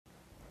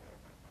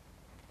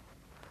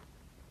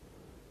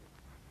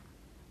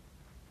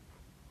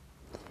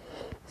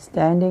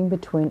Standing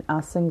between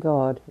us and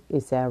God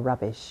is our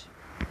rubbish.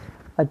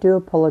 I do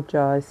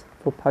apologise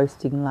for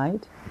posting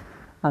late.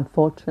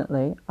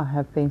 Unfortunately, I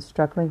have been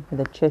struggling with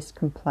a chest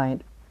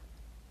complaint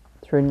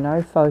through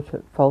no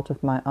fault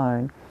of my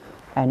own,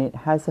 and it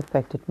has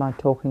affected my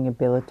talking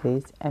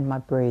abilities and my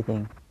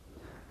breathing.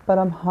 But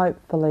I'm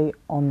hopefully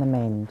on the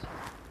mend.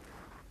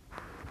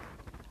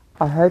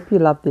 I hope you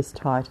love this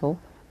title,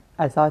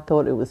 as I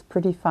thought it was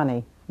pretty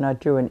funny when I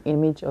drew an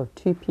image of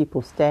two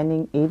people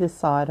standing either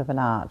side of an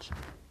arch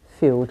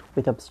filled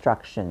with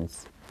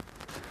obstructions.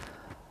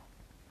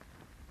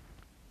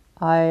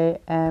 I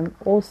am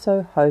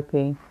also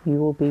hoping you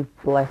will be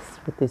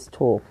blessed with this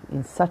talk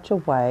in such a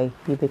way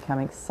you become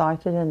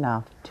excited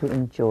enough to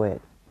enjoy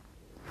it.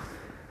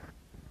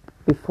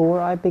 Before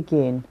I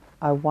begin,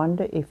 I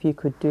wonder if you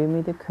could do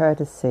me the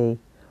courtesy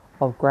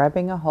of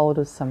grabbing a hold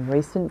of some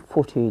recent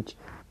footage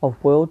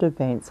of world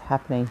events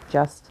happening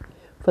just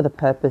for the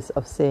purpose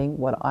of seeing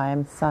what I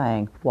am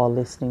saying while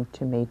listening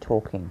to me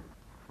talking.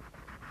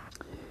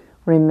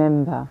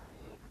 Remember,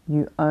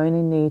 you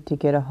only need to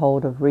get a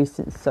hold of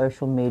recent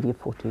social media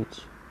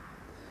footage.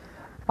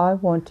 I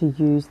want to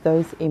use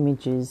those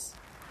images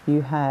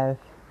you have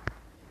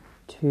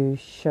to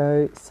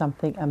show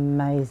something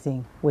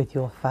amazing with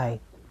your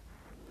faith.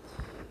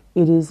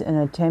 It is an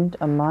attempt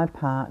on my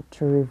part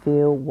to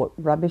reveal what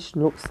rubbish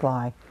looks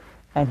like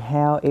and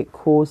how it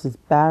causes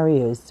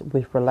barriers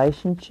with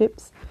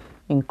relationships,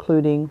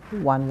 including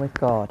one with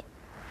God.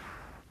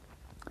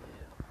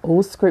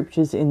 All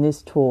scriptures in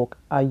this talk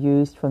are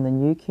used from the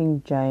New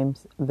King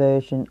James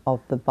Version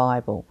of the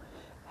Bible.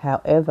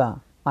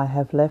 However, I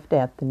have left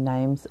out the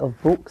names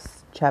of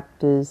books,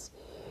 chapters,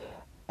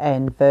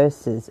 and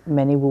verses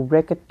many will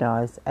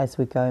recognize as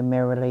we go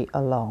merrily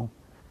along.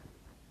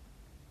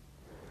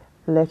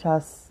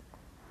 Let's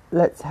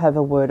have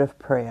a word of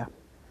prayer.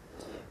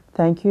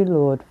 Thank you,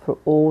 Lord, for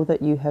all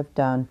that you have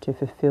done to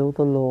fulfill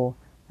the law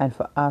and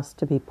for us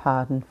to be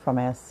pardoned from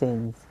our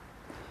sins.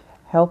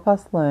 Help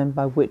us learn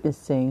by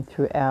witnessing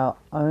through our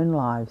own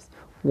lives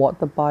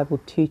what the Bible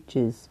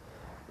teaches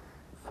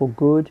for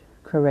good,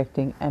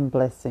 correcting, and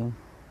blessing.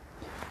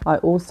 I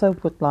also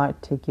would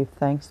like to give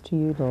thanks to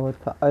you, Lord,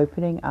 for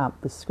opening up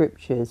the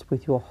scriptures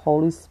with your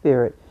Holy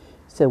Spirit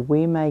so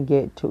we may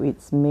get to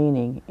its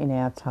meaning in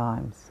our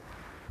times.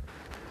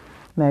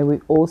 May we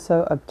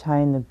also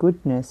obtain the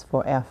goodness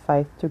for our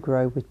faith to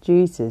grow with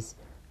Jesus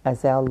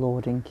as our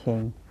Lord and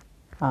King.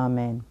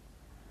 Amen.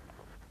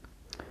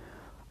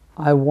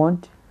 I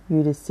want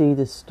you to see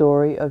the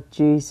story of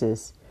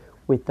Jesus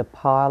with the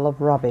pile of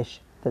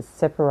rubbish that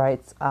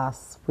separates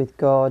us with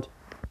God,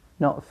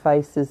 not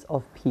faces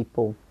of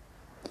people.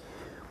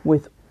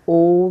 With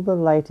all the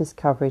latest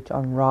coverage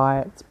on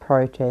riots,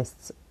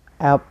 protests,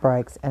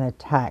 outbreaks and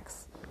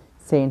attacks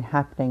seen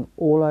happening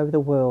all over the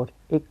world,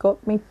 it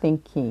got me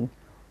thinking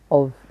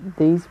of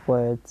these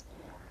words,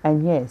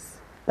 and yes,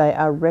 they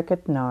are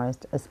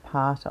recognized as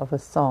part of a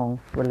song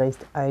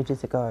released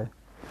ages ago.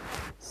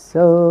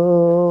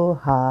 So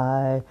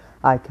high,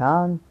 I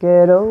can't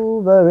get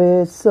over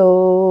it,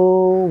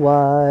 so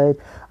wide,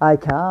 I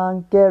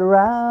can't get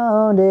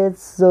round it,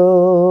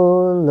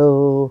 so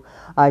low,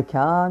 I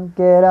can't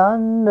get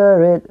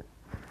under it.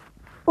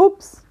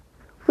 Oops,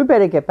 we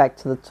better get back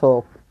to the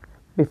talk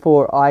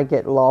before I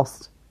get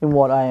lost in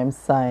what I am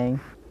saying.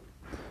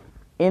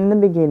 In the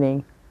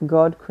beginning,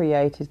 God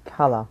created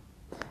colour,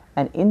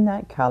 and in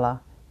that colour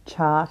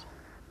chart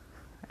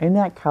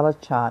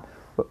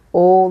were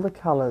all the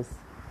colours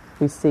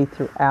we see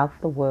throughout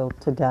the world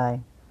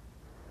today.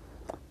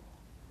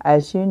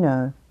 As you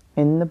know,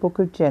 in the book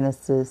of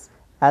Genesis,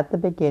 at the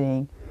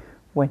beginning,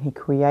 when he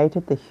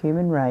created the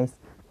human race,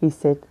 he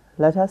said,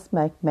 "Let us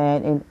make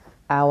man in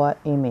our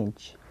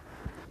image."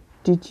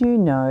 Did you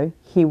know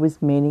he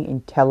was meaning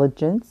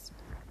intelligence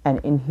and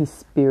in his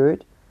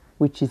spirit,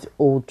 which is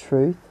all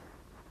truth?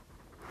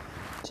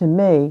 To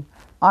me,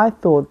 I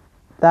thought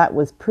that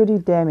was pretty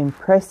damn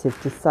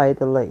impressive to say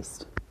the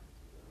least.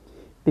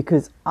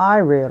 Because I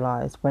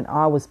realized when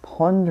I was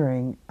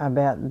pondering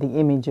about the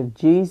image of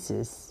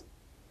Jesus,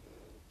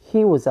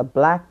 he was a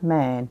black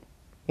man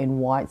in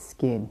white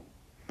skin.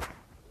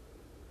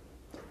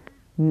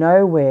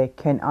 Nowhere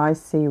can I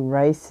see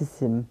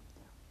racism,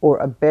 or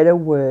a better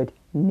word,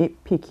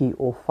 nitpicky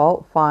or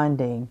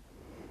fault-finding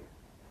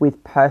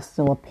with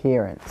personal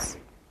appearance.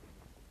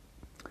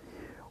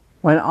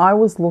 When I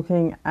was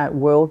looking at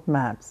world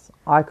maps,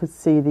 I could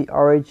see the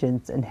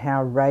origins and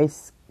how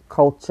race,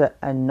 culture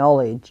and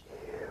knowledge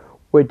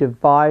were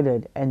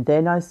divided, and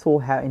then I saw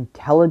how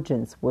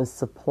intelligence was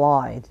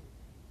supplied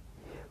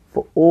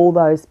for all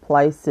those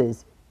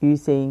places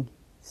using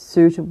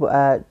suitable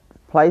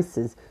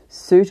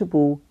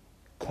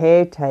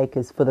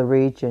caretakers for the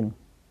region.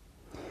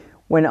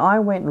 When I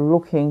went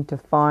looking to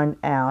find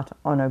out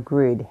on a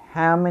grid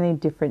how many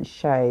different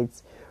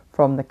shades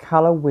from the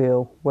colour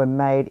wheel were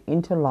made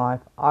into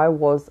life, I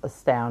was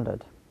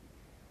astounded.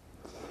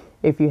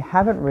 If you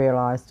haven't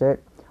realised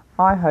it,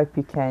 I hope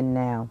you can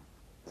now.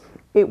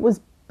 It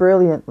was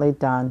brilliantly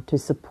done to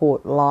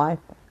support life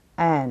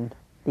and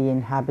the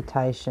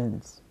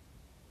inhabitations.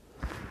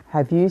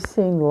 Have you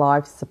seen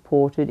life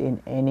supported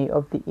in any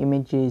of the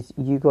images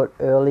you got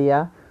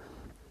earlier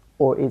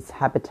or its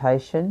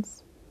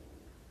habitations?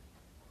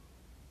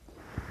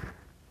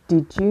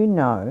 Did you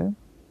know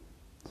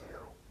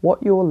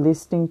what you're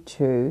listening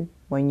to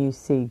when you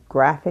see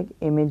graphic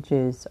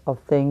images of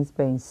things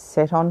being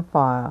set on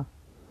fire,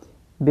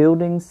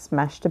 buildings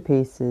smashed to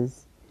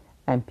pieces,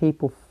 and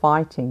people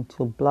fighting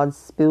till blood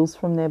spills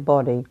from their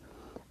body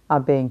are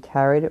being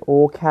carried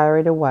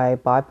away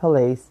by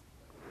police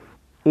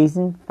is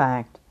in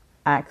fact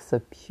acts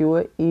of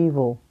pure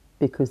evil,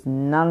 because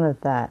none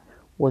of that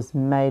was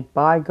made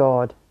by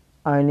God,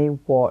 only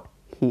what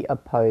He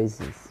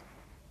opposes.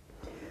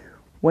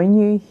 When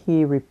you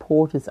hear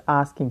reporters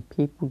asking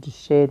people to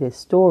share their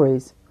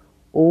stories,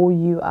 all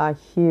you are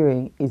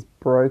hearing is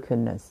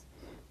brokenness,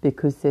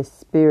 because their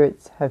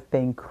spirits have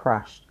been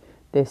crushed,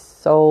 their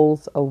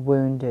souls are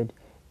wounded,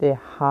 their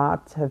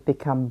hearts have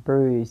become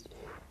bruised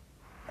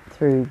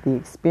through the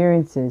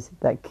experiences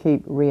that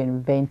keep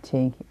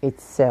reinventing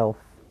itself.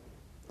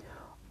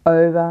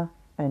 Over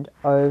and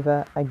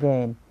over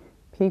again,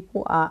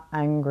 people are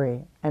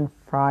angry and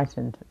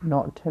frightened,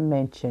 not to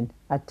mention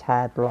a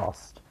tad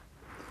lost.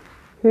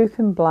 Who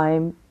can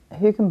blame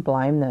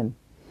them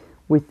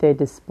with their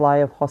display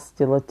of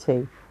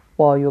hostility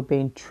while you're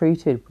being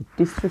treated with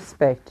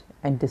disrespect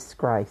and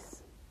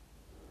disgrace?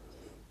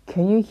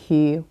 Can you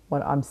hear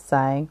what I'm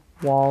saying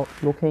while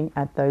looking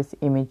at those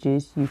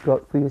images you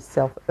got for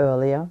yourself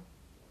earlier?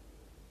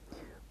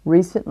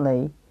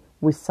 Recently,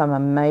 with some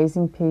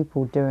amazing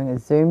people doing a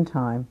Zoom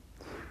time,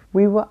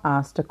 we were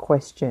asked a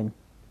question.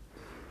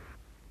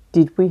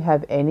 Did we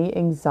have any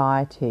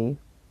anxiety,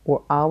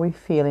 or are we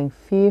feeling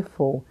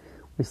fearful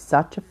with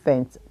such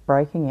offence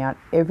breaking out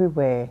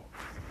everywhere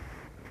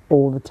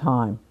all the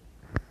time?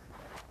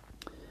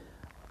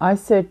 I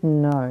said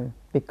no,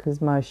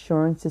 because my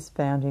assurance is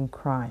found in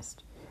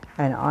Christ,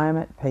 and I am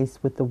at peace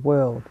with the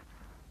world,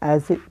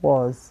 as it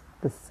was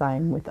the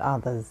same with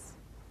others.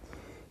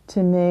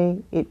 To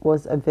me, it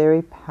was a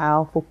very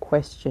powerful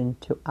question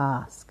to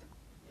ask.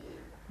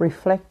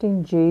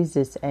 Reflecting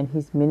Jesus and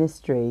his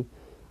ministry,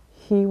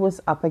 he was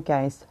up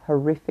against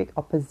horrific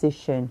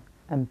opposition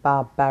and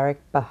barbaric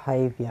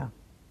behaviour.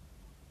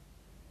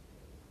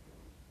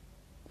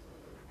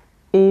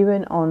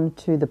 Even on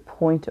to the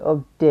point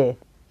of death,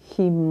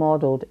 he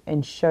modelled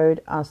and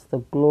showed us the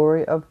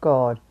glory of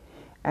God,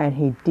 and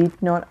he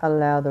did not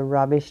allow the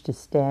rubbish to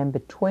stand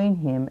between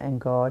him and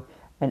God,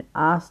 and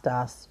asked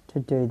us to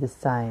do the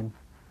same.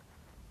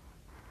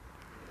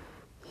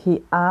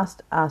 He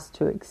asked us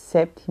to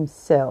accept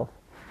himself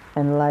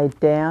and lay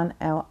down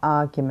our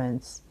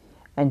arguments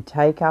and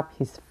take up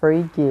his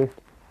free gift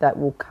that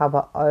will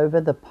cover over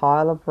the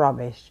pile of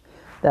rubbish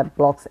that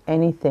blocks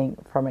anything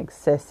from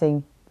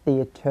accessing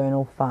the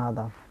eternal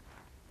Father,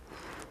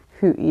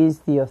 who is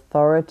the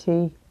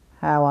authority,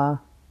 power,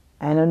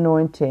 and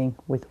anointing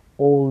with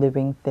all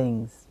living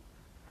things.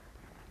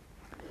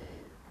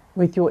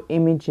 With your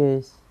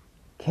images,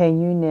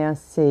 can you now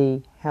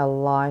see how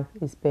life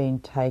is being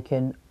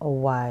taken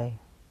away?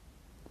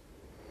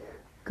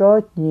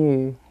 God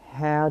knew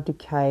how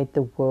decayed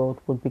the world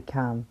would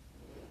become,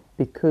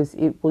 because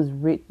it was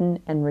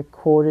written and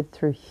recorded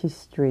through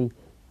history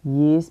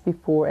years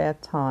before our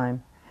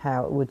time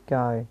how it would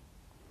go.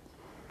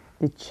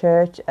 The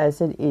church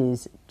as it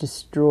is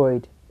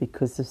destroyed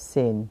because of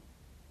sin.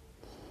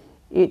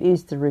 It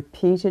is the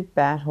repeated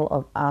battle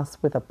of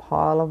us with a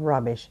pile of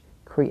rubbish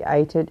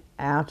created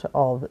out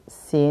of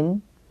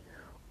sin,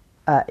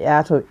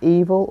 out of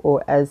evil,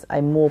 or as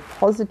a more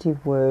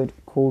positive word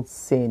called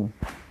sin.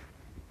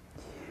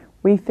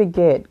 We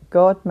forget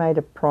God made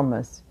a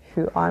promise,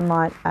 who I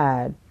might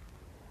add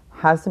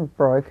hasn't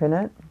broken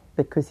it,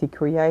 because he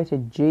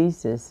created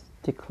Jesus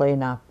to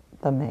clean up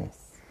the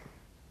mess.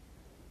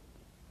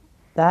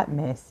 That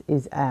mess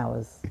is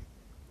ours,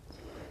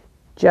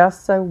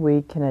 just so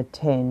we can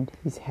attend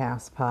his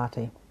house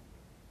party.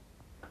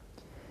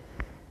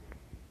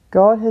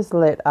 God has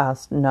let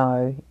us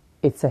know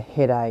it's a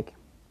headache,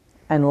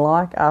 and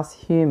like us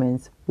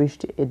humans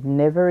wished it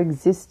never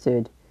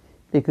existed,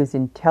 because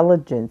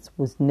intelligence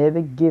was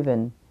never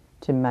given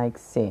to make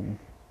sin.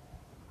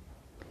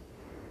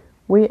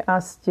 We are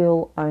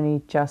still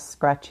only just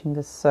scratching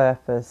the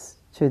surface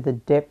to the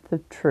depth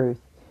of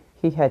truth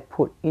he had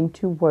put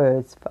into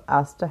words for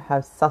us to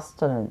have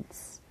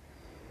sustenance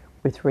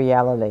with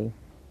reality.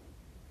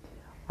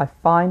 I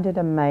find it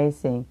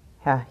amazing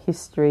how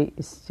history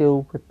is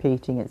still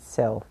repeating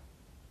itself.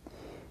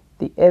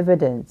 The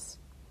evidence,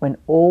 when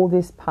all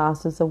this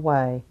passes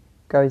away,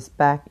 goes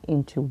back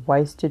into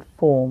wasted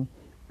form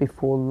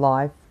before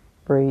life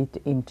breathed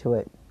into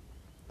it.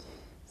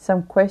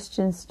 Some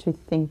questions to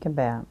think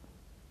about.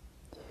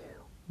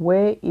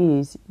 Where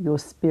is your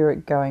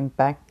spirit going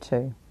back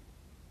to?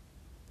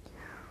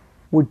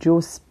 Would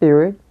your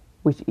spirit,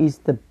 which is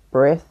the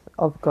breath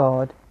of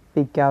God,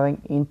 be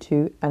going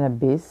into an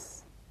abyss?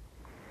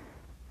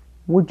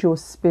 Would your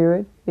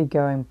spirit be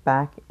going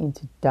back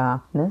into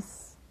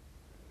darkness?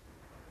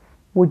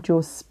 Would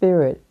your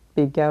spirit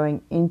be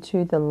going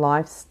into the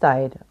life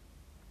state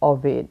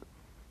of it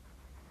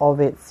of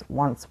it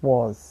once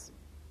was.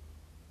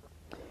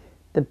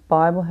 The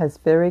Bible has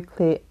very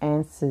clear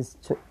answers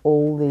to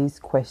all these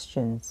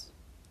questions.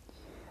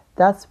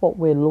 That's what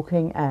we're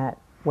looking at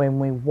when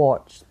we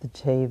watch the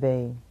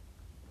TV.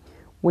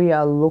 We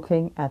are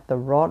looking at the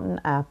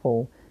rotten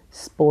apple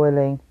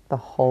spoiling the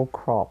whole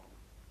crop.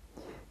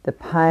 The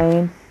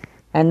pain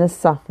and the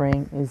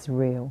suffering is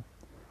real.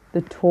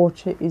 The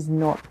torture is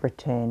not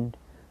pretend.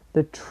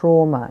 The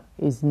trauma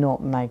is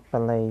not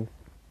make-believe.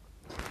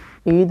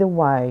 Either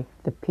way,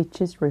 the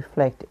pictures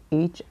reflect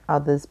each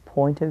other's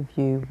point of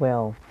view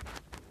well.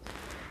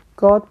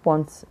 God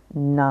wants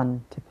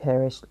none to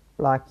perish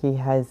like He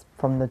has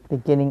from the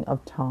beginning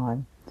of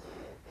time.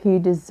 He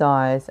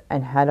desires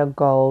and had a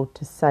goal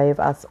to save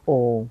us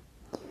all.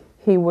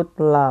 He would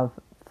love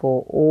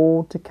for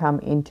all to come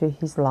into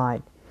His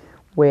light,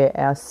 where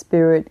our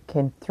spirit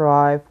can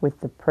thrive with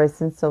the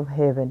presence of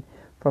heaven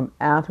from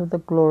out of the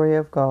glory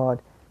of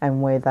God, and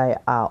where they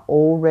are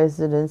all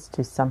residents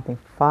to something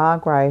far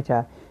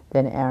greater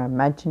than our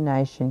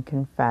imagination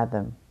can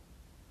fathom.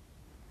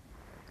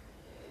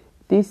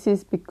 This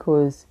is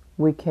because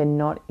we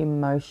cannot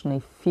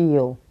emotionally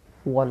feel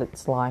what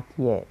it's like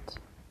yet.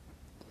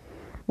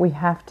 We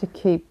have to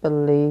keep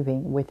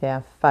believing with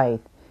our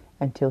faith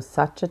until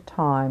such a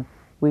time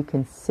we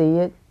can see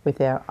it with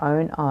our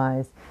own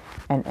eyes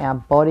and our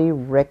body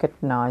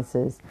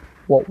recognizes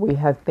what we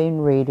have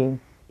been reading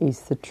is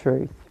the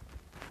truth.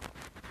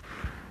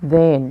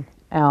 Then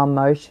our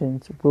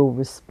emotions will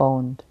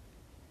respond.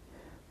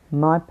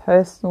 My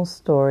personal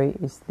story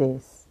is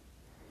this.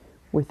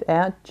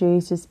 Without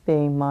Jesus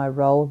being my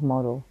role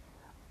model,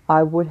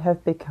 I would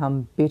have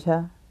become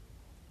bitter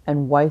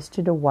and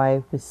wasted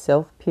away with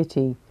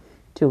self-pity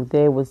till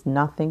there was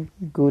nothing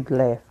good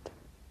left.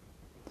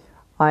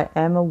 I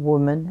am a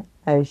woman,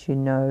 as you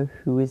know,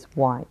 who is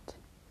white.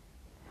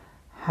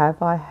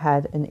 Have I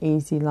had an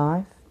easy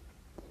life?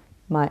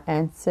 My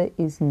answer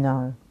is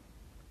no.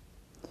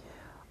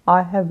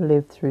 I have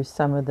lived through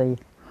some of the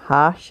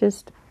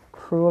harshest,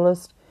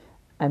 cruelest,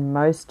 and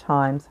most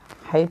times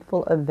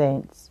hateful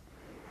events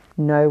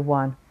no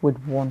one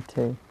would want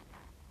to.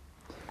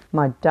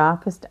 My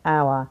darkest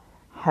hour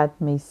had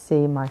me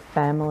see my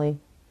family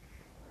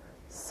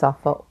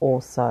suffer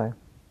also.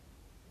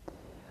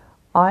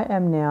 I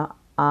am now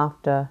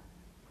after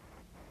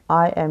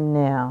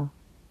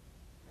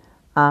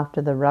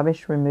the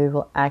rubbish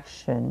removal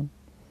action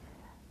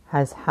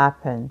has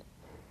happened,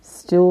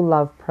 still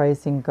love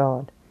praising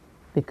God,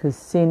 because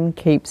sin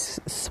keeps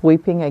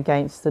sweeping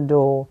against the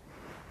door,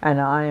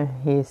 and I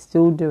am here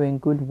still doing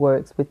good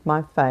works with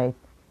my faith,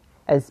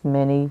 as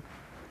many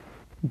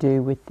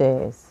do with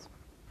theirs.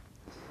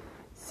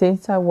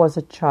 Since I was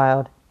a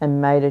child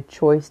and made a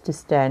choice to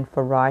stand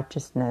for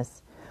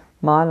righteousness,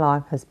 my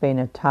life has been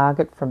a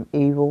target from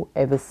evil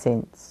ever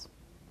since.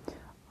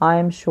 I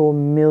am sure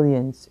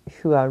millions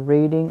who are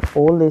reading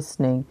or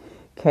listening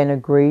can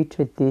agree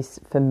to this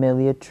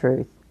familiar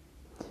truth.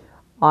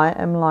 I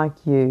am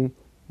like you,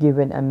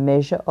 given a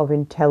measure of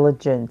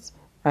intelligence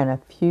and a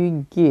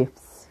few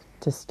gifts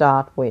to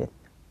start with.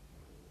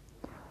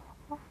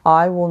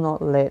 I will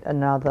not let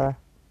another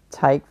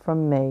take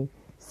from me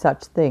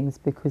such things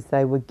because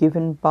they were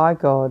given by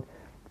God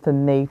for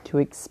me to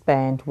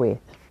expand with.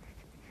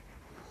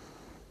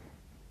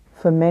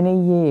 For many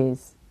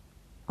years,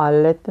 I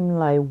let them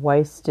lay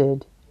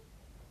wasted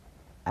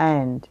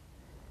and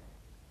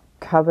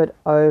covered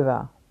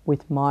over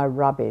with my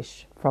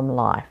rubbish from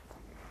life.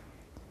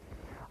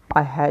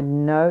 I had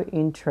no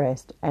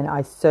interest, and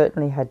I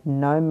certainly had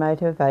no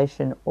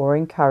motivation or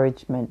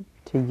encouragement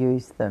to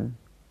use them.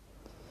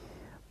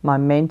 My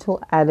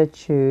mental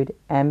attitude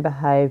and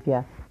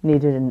behaviour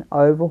needed an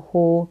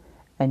overhaul,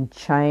 and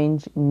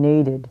change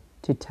needed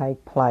to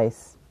take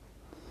place.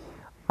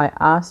 I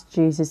asked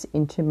Jesus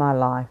into my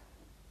life.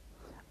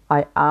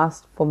 I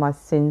asked for my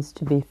sins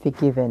to be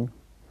forgiven.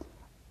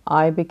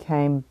 I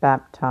became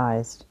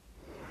baptized.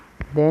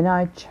 Then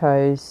I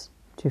chose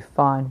to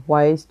find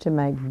ways to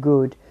make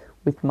good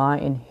with my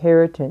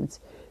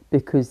inheritance,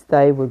 because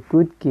they were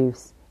good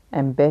gifts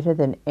and better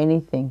than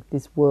anything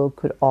this world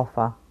could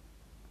offer.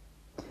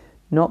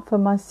 Not for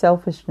my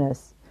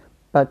selfishness,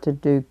 but to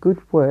do good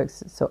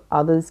works so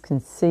others can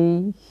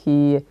see,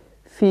 hear,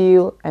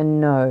 feel and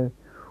know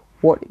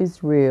what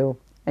is real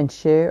and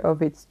share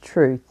of its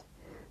truth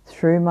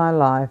through my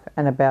life,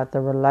 and about the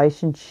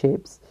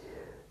relationships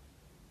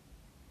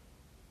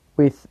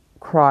with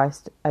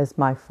Christ as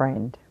my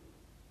friend.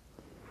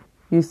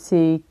 You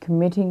see,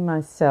 committing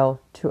myself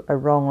to a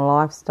wrong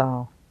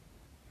lifestyle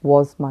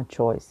was my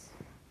choice.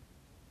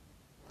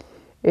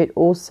 It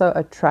also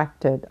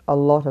attracted a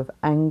lot of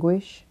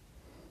anguish,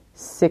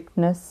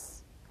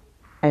 sickness,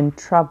 and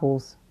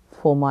troubles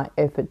for my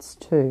efforts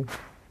too.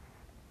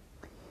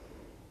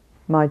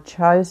 My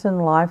chosen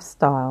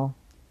lifestyle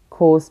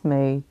caused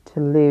me to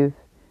live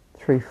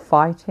through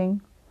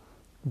fighting,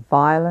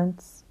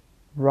 violence,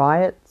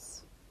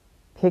 riots,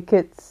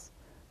 pickets,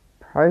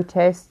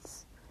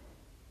 protests,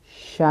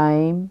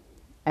 shame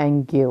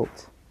and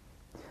guilt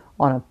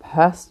on a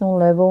personal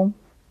level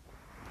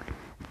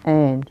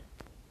and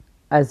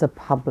as a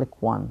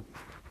public one.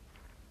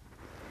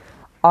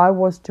 I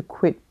was to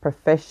quit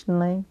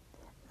professionally,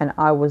 and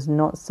I was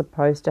not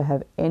supposed to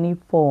have any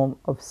form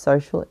of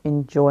social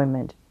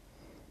enjoyment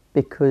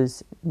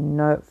because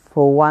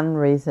for one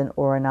reason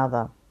or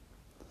another.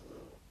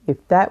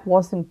 If that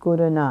wasn't good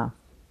enough,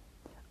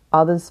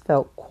 others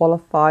felt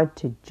qualified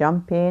to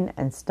jump in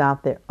and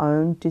start their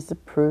own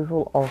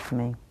disapproval of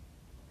me.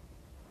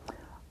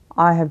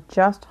 I have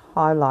just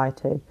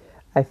highlighted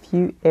a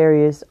few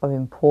areas of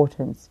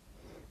importance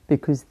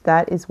because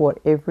that is what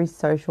every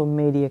social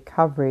media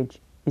coverage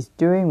is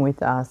doing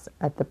with us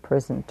at the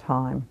present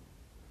time.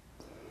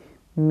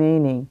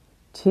 Meaning,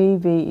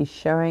 TV is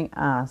showing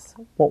us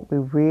what we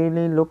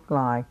really look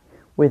like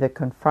with a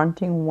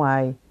confronting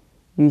way,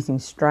 using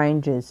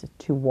strangers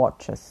to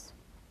watch us.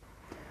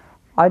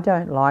 I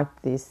don't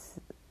like these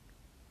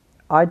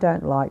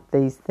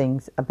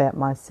things about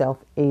myself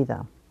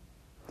either.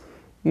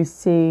 You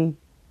see,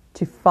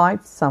 to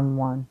fight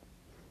someone,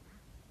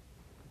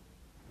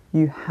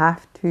 you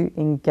have to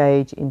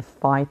engage in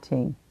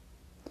fighting,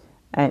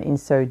 and in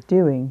so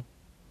doing,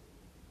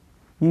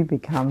 you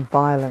become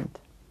violent.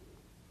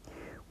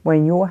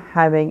 When you're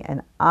having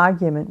an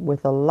argument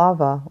with a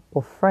lover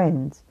or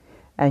friends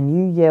and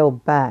you yell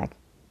back,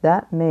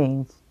 that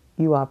means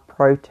you are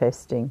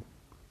protesting.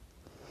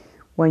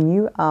 When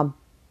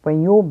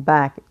your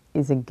back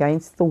is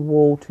against the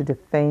wall to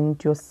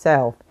defend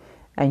yourself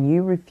and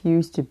you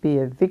refuse to be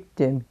a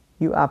victim,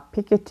 you are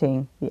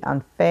picketing the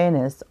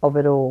unfairness of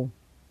it all.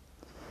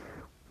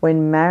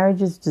 When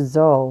marriages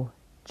dissolve,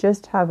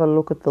 just have a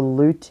look at the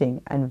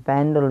looting and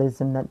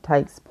vandalism that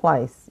takes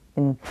place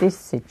in this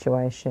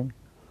situation.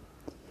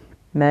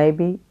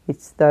 Maybe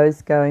it's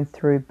those going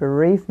through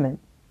bereavement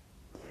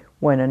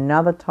when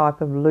another type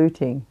of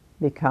looting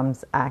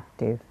becomes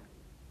active.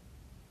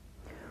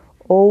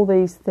 All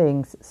these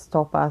things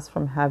stop us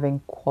from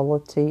having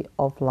quality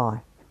of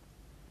life.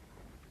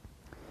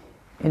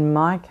 In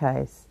my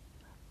case,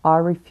 I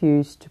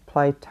refuse to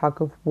play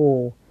tug of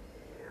war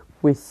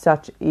with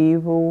such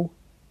evil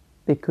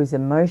because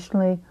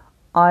emotionally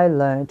I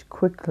learned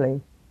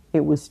quickly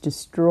it was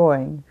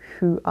destroying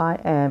who I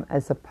am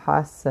as a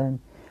person,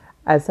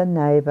 as a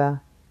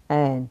neighbour,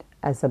 and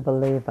as a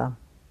believer.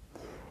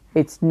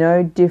 It's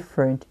no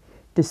different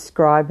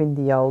describing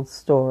the old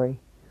story.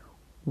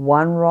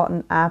 One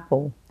rotten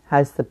apple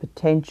has the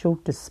potential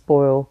to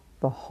spoil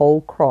the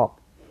whole crop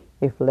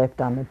if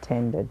left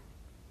unattended.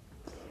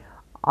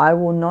 I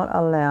will not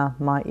allow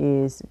my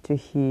ears to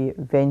hear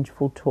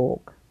vengeful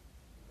talk.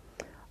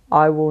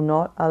 I will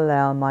not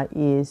allow my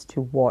ears to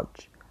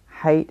watch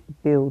hate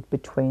build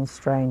between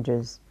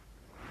strangers.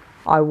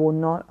 I will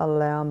not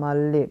allow my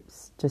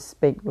lips to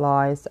speak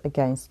lies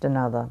against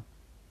another.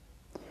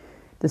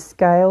 The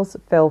scales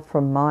fell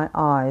from my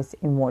eyes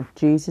in what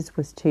Jesus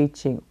was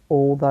teaching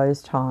all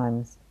those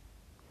times.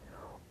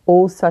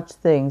 All such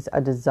things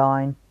are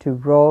designed to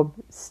rob,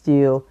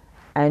 steal,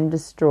 and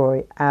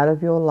destroy out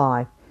of your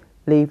life,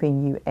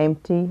 leaving you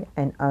empty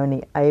and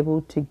only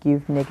able to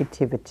give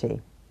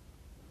negativity.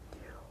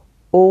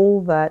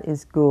 All that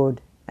is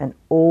good and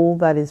all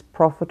that is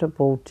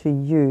profitable to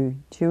you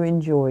to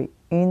enjoy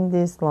in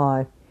this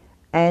life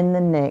and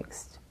the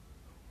next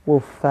will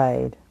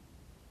fade.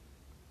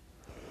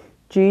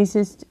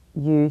 Jesus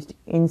used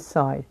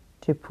insight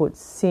to put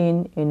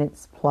sin in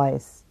its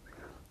place,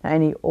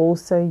 and he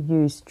also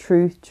used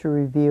truth to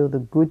reveal the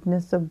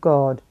goodness of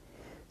God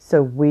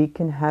so we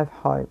can have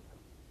hope.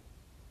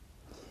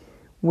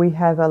 We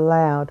have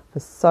allowed for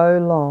so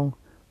long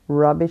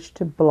rubbish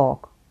to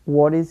block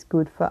what is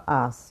good for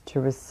us to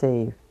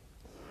receive.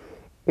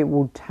 It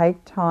will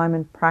take time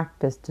and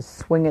practice to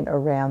swing it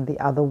around the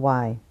other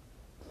way.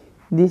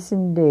 This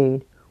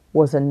indeed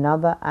was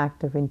another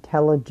act of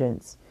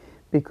intelligence,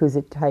 because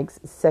it takes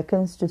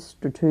seconds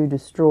to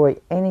destroy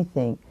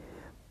anything,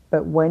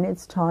 but when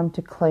it's time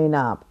to clean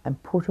up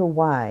and put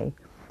away,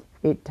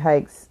 it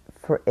takes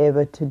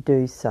forever to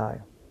do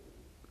so.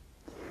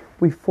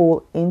 We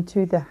fall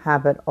into the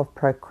habit of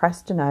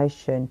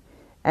procrastination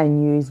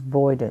and use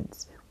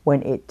avoidance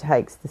when it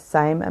takes the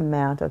same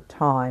amount of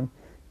time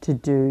to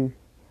do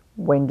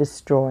when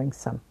destroying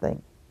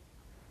something.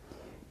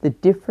 The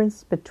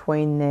difference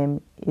between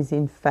them is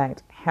in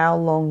fact how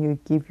long you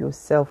give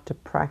yourself to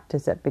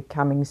practice at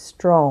becoming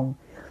strong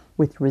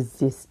with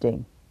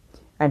resisting,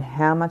 and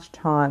how much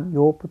time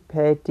you're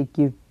prepared to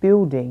give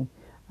building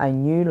a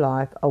new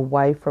life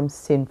away from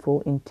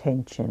sinful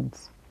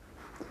intentions.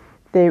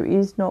 There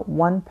is not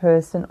one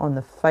person on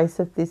the face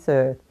of this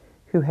earth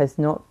who has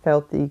not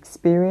felt the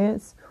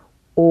experience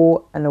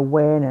or an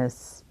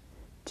awareness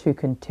to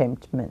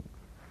contentment.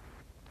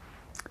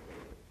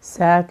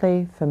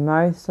 Sadly, for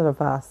most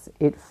of us,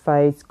 it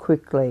fades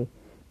quickly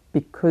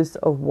because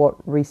of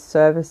what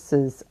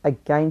resurfaces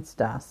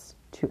against us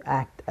to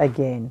act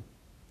again.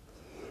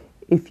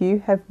 If you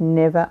have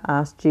never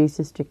asked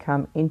Jesus to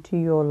come into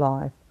your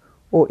life,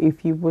 or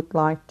if you would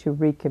like to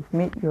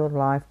recommit your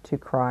life to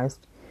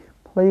Christ,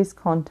 please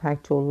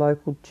contact your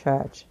local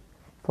church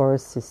for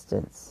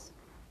assistance.